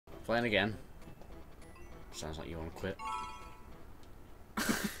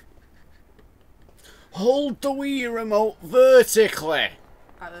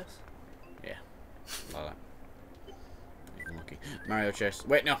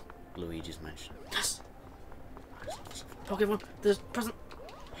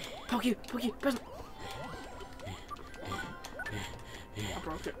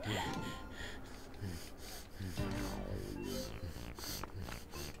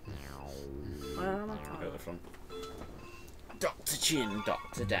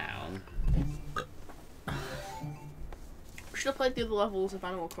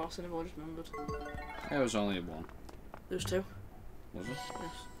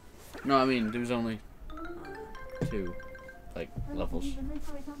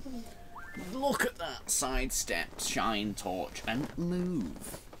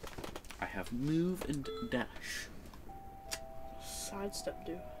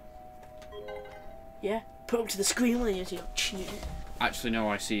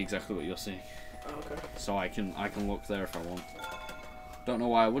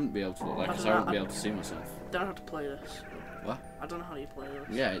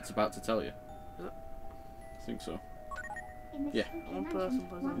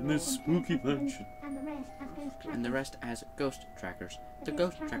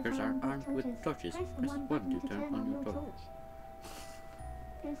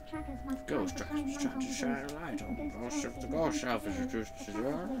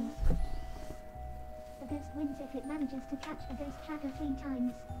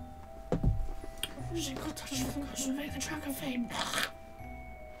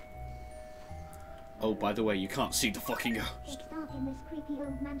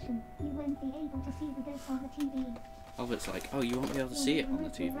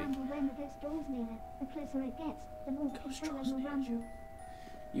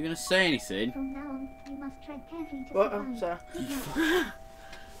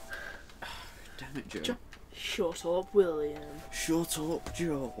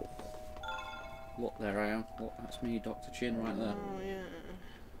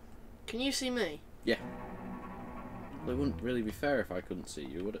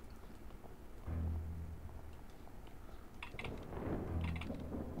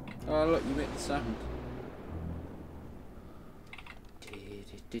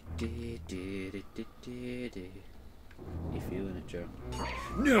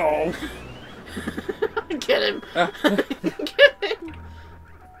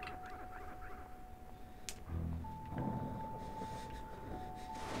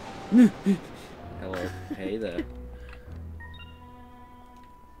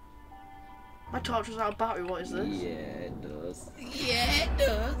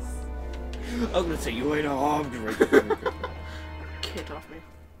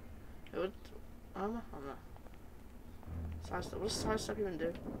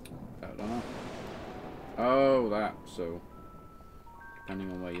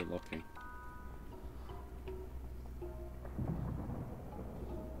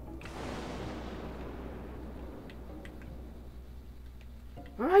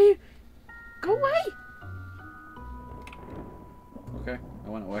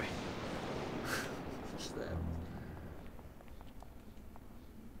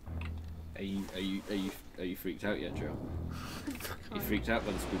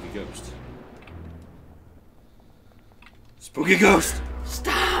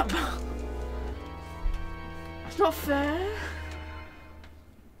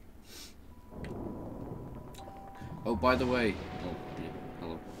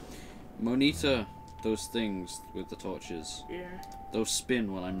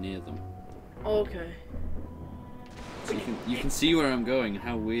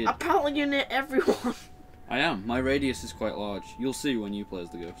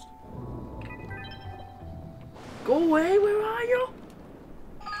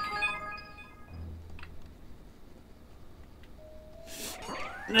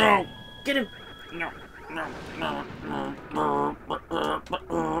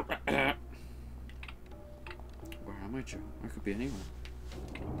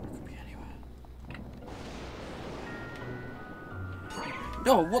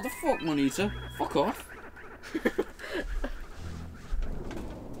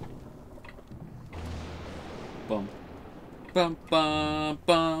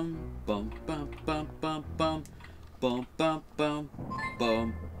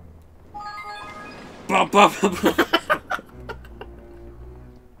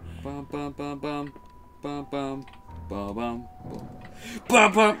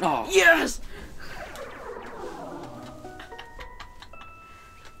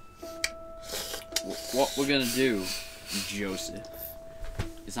what we're gonna do, Joseph,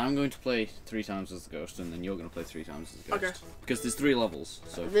 is I'm going to play 3 times as the ghost, and then you're gonna play 3 times as the ghost. Okay. Because there's 3 levels,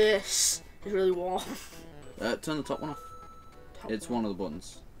 so. This is really warm. Turn the top one off. It's one of the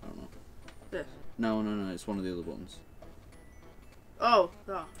buttons. I don't know. This? No, it's one of the other buttons. Oh,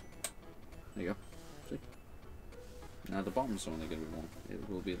 that. There you go. See? Now the bottom's only gonna be warm. It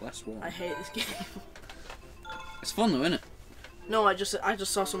will be less warm. I hate this game. It's fun though, isn't it? No, I just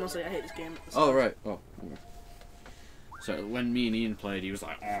saw someone say I hate this game. Oh right. Oh. Okay. So when me and Ian played, he was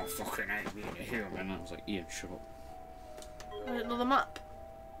like, "Oh, fucking hate being a human," and I was like, "Ian, shut up." Another map.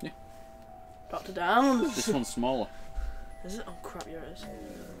 Yeah. Doctor down. This one's smaller. Is it? Oh crap, here it is.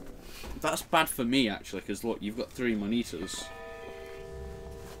 That's bad for me actually, because look, you've got 3 monitors.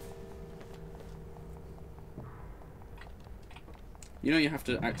 You know you have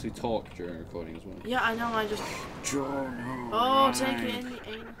to actually talk during recording as well. Yeah, I know. I just. Joe, no. Oh, right. take it in the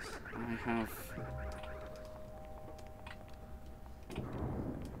anus. I have.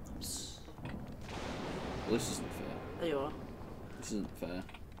 Well, this isn't fair. There you are. This isn't fair.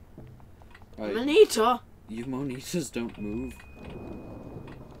 Right. Manita. You monitors don't move.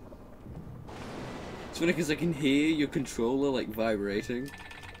 It's funny because I can hear your controller like vibrating.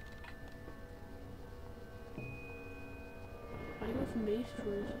 Why do you go from base to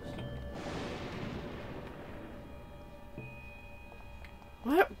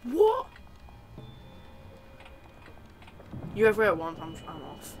Where? What? You ever at once? I'm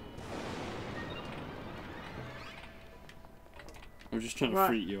off. I'm just trying to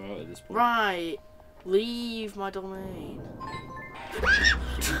freak you out at this point. Right. Leave my domain.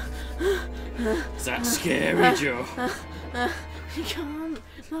 Is that scary, Joe? You can't.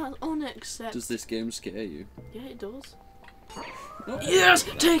 That's unacceptable. Does this game scare you? Yeah, it does. No. Yes!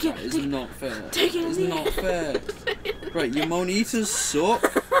 Take it! It's not fair. Take it! It's not fair. Right, your monitors suck.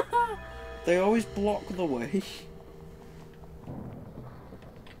 They always block the way.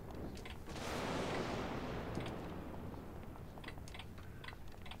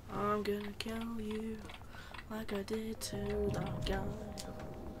 I'm gonna kill you like I did to that guy.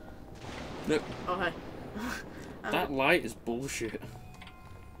 Look. Oh, hey. That light is bullshit.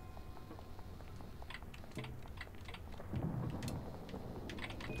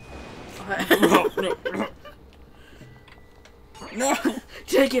 Oh, hey. No!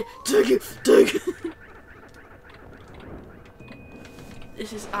 Take it! Take it! Take it!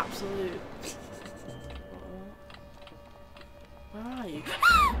 This is absolute. Where are you?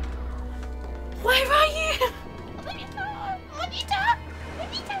 Where are you?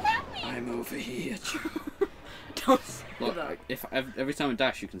 I'm over here. Don't say Look, that. if every time I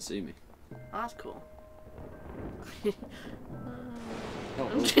dash, you can see me. That's cool.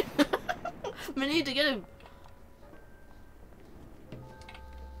 Oh, We need to get him.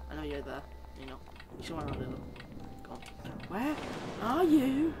 I know you're there. You know. You should run around it. Go on. Where are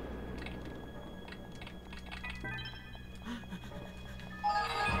you?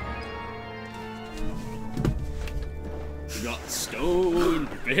 you got stoned,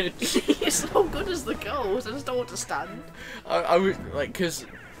 bitch. You're so good as the ghost. I just don't understand. I would like because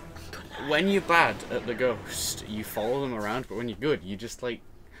when you're bad at the ghost, you follow them around, but when you're good, you just like.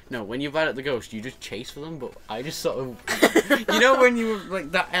 No, when you're bad at the ghost, you just chase for them, but I just sort of... You know when you were,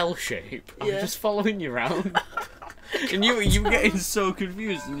 like, that L shape? I'm just following you around. And you were getting so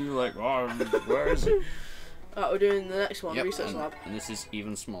confused, and you were like, oh, where is it? We're doing the next one, Yep, research lab. And this is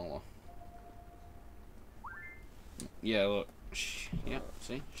even smaller. Yeah, look. Yeah,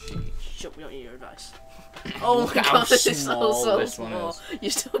 see? Shut, we don't need your advice. Oh Look my at how god, this is small so this one small. is.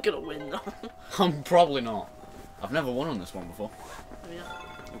 You're still gonna win, though. I'm probably not. I've never won on this one before. Oh, yeah.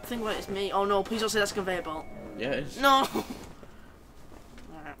 Think about it, it's me. Oh no, please don't say that's a conveyor belt. Yeah, it is. No!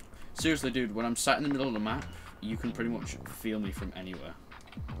 Seriously, dude, when I'm sat in the middle of the map, you can pretty much feel me from anywhere.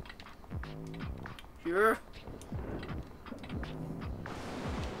 Sure.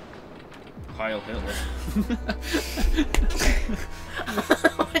 Heil Hitler.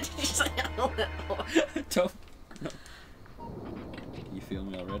 Why did you say Heil Hitler? Don't. No. You feel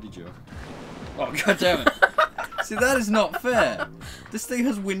me already, Joe? Oh, god damn it. See, that is not fair. This thing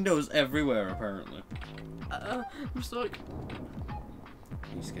has windows everywhere, apparently. I'm stuck.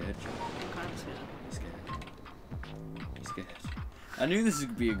 Are you scared, Joe? I'm kind of scared. You scared? You scared? I knew this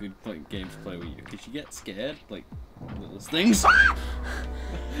would be a good game to play with you, because you get scared, like, littlest things.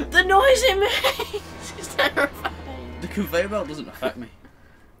 The noise it makes is terrifying. The conveyor belt doesn't affect me.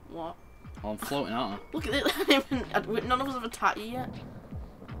 What? Oh, I'm floating, aren't I? Look at it. None of us have attacked you yet.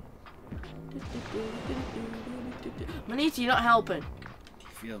 Manita, you're not helping. Do you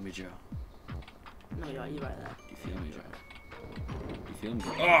feel me, Joe? No, you're right there. Do you feel me, Joe? Do you feeling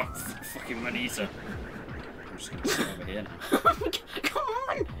good. Oh, fucking Manisa. I'm just gonna sit over here now. Come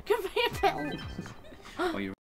on! Conveyor belt! Oh, you